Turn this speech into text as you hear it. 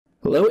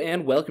Hello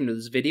and welcome to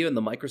this video in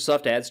the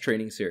Microsoft Ads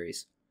training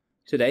series.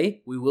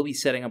 Today, we will be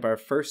setting up our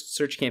first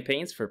search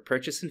campaigns for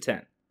purchase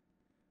intent.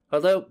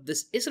 Although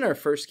this isn't our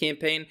first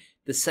campaign,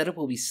 the setup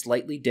will be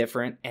slightly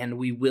different and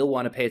we will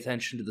want to pay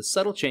attention to the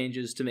subtle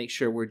changes to make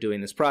sure we're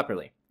doing this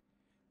properly.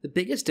 The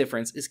biggest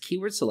difference is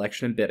keyword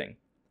selection and bidding.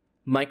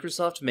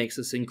 Microsoft makes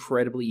this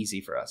incredibly easy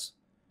for us.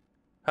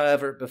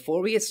 However,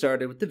 before we get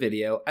started with the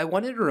video, I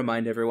wanted to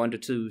remind everyone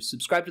to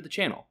subscribe to the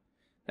channel.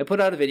 I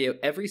put out a video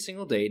every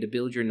single day to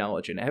build your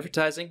knowledge in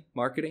advertising,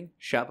 marketing,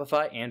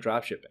 Shopify, and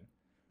dropshipping.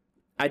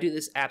 I do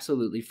this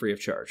absolutely free of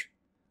charge.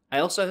 I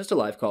also host a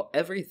live call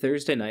every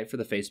Thursday night for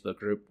the Facebook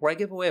group where I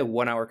give away a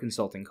 1-hour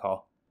consulting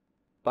call.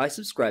 By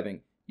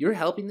subscribing, you're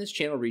helping this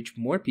channel reach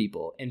more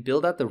people and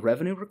build out the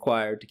revenue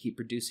required to keep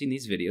producing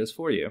these videos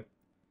for you.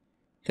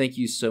 Thank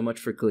you so much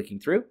for clicking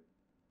through.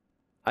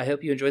 I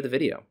hope you enjoy the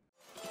video.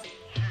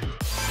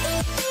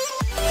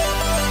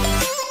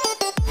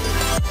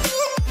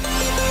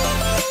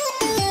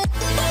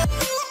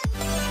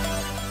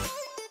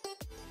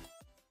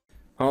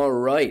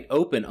 Alright,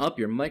 open up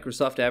your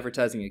Microsoft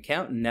Advertising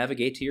account and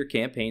navigate to your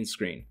campaign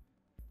screen.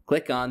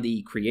 Click on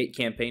the Create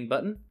Campaign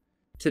button.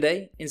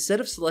 Today,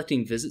 instead of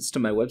selecting visits to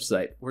my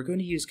website, we're going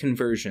to use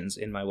conversions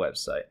in my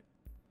website.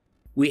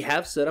 We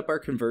have set up our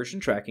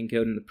conversion tracking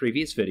code in the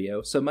previous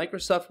video, so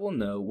Microsoft will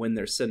know when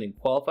they're sending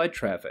qualified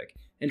traffic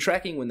and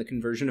tracking when the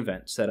conversion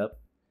event setup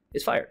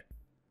is fired.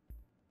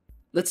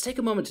 Let's take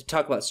a moment to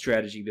talk about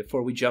strategy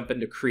before we jump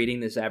into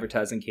creating this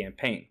advertising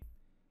campaign.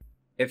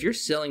 If you're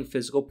selling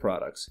physical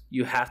products,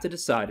 you have to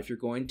decide if you're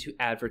going to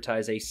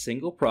advertise a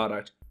single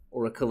product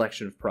or a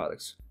collection of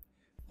products.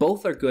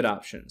 Both are good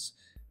options,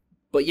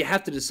 but you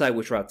have to decide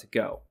which route to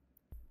go.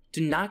 Do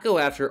not go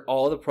after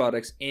all the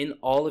products in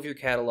all of your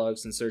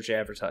catalogs in search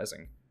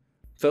advertising.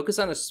 Focus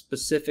on a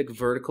specific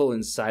vertical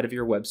inside of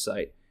your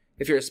website.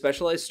 If you're a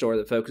specialized store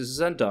that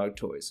focuses on dog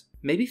toys,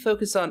 maybe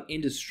focus on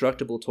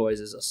Indestructible toys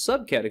as a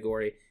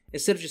subcategory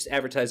instead of just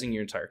advertising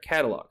your entire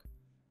catalog.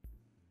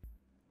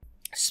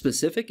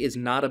 Specific is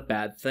not a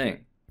bad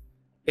thing.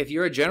 If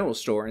you're a general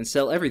store and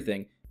sell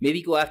everything,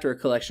 maybe go after a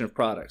collection of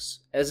products.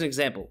 As an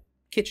example,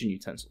 kitchen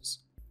utensils.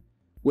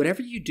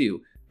 Whatever you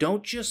do,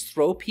 don't just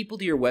throw people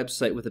to your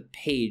website with a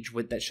page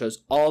that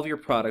shows all of your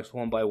products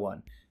one by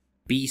one.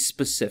 Be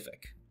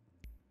specific.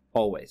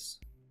 Always.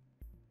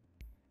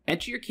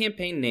 Enter your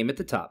campaign name at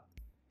the top.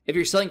 If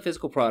you're selling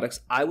physical products,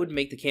 I would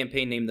make the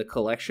campaign name the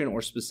collection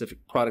or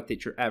specific product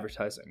that you're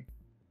advertising.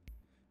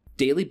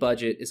 Daily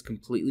budget is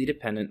completely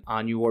dependent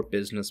on your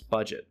business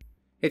budget.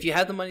 If you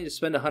have the money to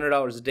spend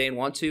 $100 a day and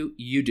want to,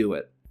 you do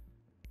it.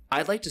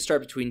 I'd like to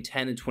start between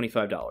 $10 and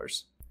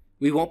 $25.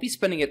 We won't be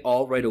spending it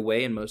all right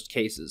away in most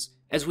cases,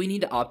 as we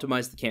need to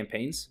optimize the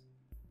campaigns.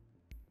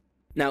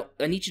 Now,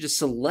 I need you to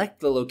select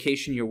the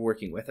location you're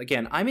working with.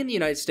 Again, I'm in the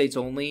United States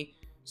only,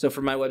 so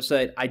for my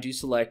website, I do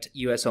select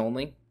US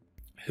only.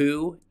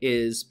 Who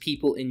is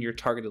people in your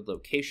targeted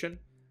location.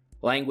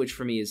 Language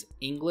for me is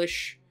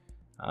English.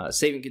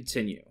 Save and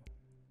continue.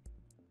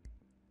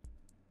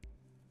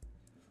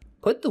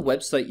 Put the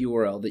website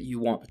URL that you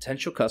want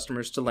potential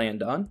customers to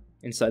land on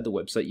inside the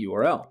website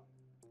URL.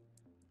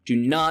 Do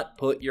not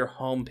put your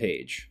home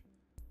page.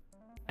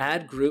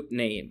 Add group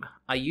name.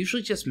 I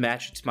usually just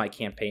match it to my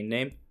campaign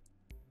name.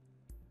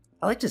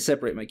 I like to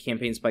separate my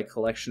campaigns by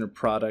collection or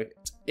product.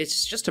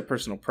 It's just a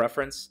personal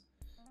preference.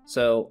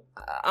 So,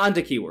 on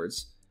to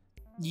keywords.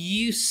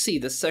 You see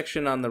the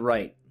section on the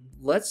right.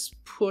 Let's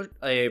put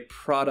a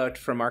product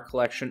from our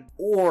collection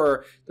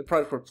or the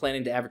product we're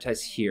planning to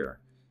advertise here.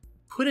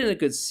 Put in a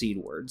good seed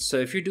word. So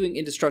if you're doing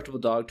Indestructible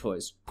dog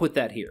toys, put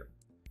that here.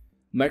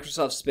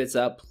 Microsoft spits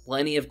out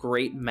plenty of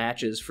great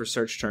matches for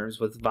search terms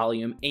with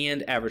volume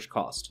and average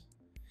cost.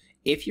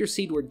 If your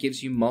seed word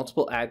gives you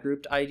multiple ad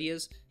group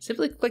ideas,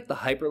 simply click the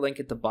hyperlink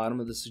at the bottom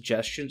of the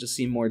suggestion to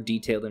see more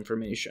detailed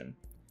information.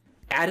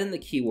 Add in the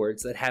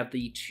keywords that have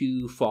the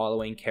two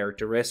following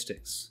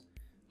characteristics: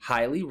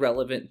 highly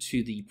relevant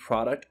to the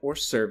product or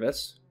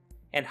service,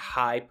 and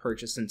high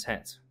purchase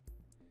intent.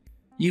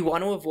 You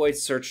want to avoid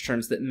search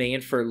terms that may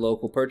infer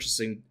local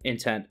purchasing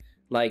intent,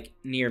 like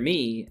near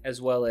me,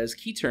 as well as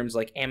key terms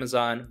like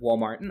Amazon,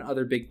 Walmart, and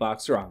other big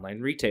box or online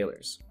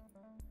retailers.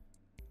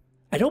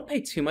 I don't pay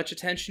too much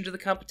attention to the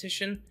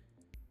competition.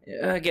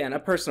 Again, a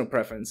personal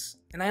preference.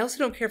 And I also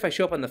don't care if I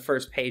show up on the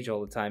first page all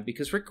the time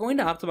because we're going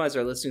to optimize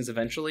our listings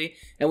eventually,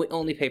 and we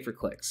only pay for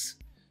clicks.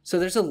 So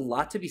there's a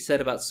lot to be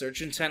said about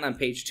search intent on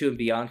page 2 and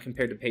beyond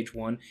compared to page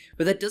 1,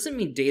 but that doesn't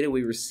mean data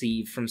we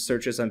receive from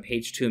searches on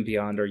page 2 and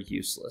beyond are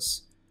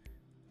useless.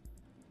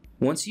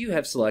 Once you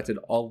have selected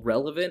all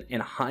relevant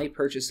and high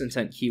purchase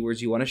intent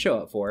keywords you want to show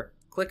up for,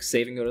 click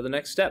Save and go to the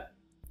next step.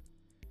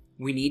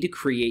 We need to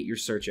create your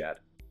search ad.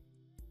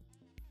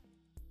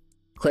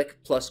 Click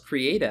plus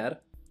Create Ad.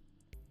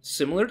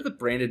 Similar to the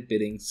branded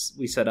biddings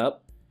we set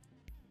up,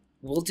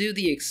 we'll do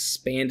the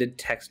expanded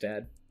text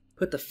ad.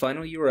 Put the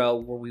final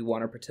URL where we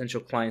want our potential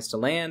clients to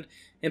land,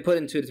 and put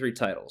in 2 to 3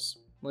 titles.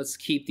 Let's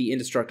keep the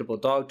Indestructible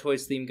dog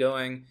toys theme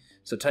going.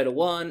 So Title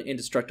 1,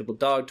 Indestructible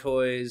dog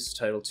toys.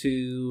 Title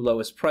 2,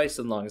 lowest price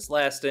and longest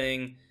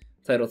lasting.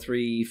 Title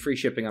 3, free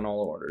shipping on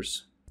all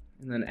orders.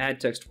 And then add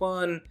text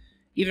 1,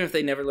 even if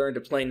they never learn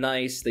to play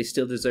nice, they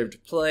still deserve to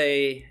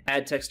play.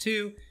 Add text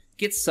 2,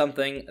 get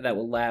something that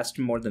will last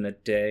more than a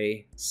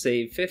day.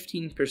 Save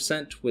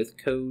 15% with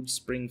code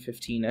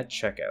Spring15 at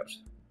checkout.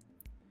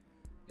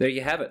 There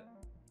you have it.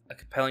 A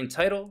compelling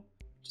title,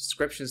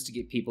 descriptions to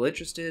get people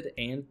interested,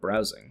 and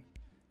browsing.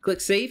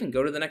 Click save and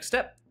go to the next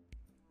step.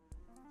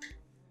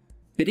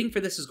 Bidding for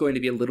this is going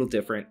to be a little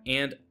different,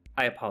 and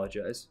I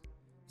apologize.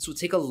 This will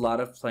take a lot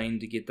of playing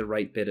to get the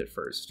right bid at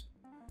first.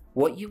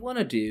 What you want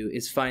to do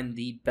is find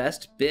the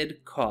best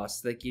bid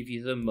costs that give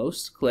you the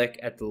most click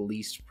at the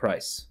least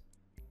price.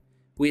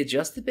 We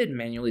adjust the bid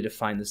manually to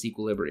find this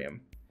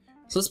equilibrium.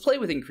 So let's play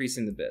with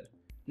increasing the bid.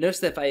 Notice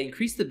that if I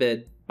increase the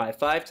bid by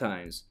 5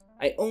 times,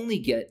 I only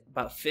get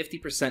about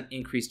 50%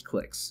 increased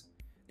clicks.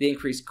 The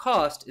increased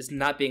cost is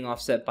not being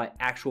offset by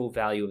actual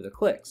value of the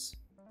clicks.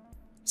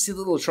 See the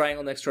little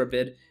triangle next to our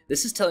bid?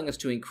 This is telling us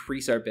to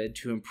increase our bid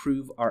to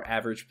improve our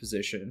average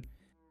position.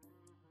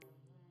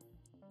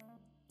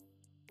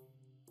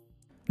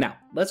 Now,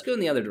 let's go in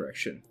the other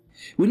direction.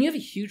 When you have a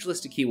huge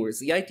list of keywords,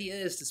 the idea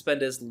is to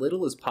spend as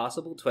little as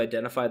possible to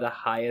identify the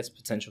highest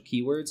potential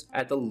keywords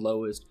at the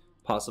lowest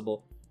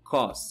possible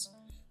costs.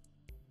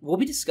 We'll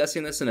be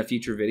discussing this in a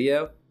future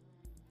video.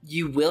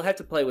 You will have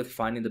to play with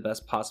finding the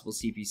best possible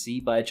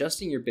CPC by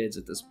adjusting your bids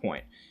at this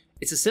point.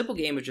 It's a simple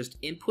game of just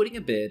inputting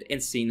a bid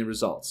and seeing the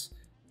results.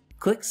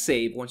 Click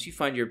save once you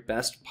find your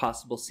best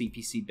possible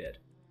CPC bid.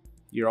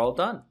 You're all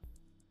done.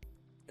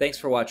 Thanks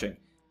for watching.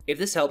 If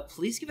this helped,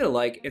 please give it a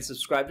like and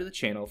subscribe to the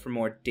channel for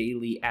more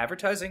daily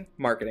advertising,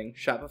 marketing,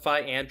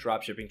 Shopify, and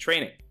dropshipping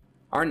training.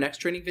 Our next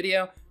training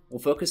video will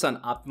focus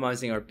on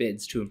optimizing our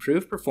bids to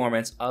improve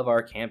performance of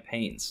our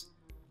campaigns.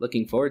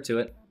 Looking forward to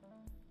it.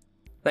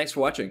 Thanks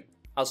for watching.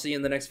 I'll see you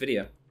in the next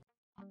video.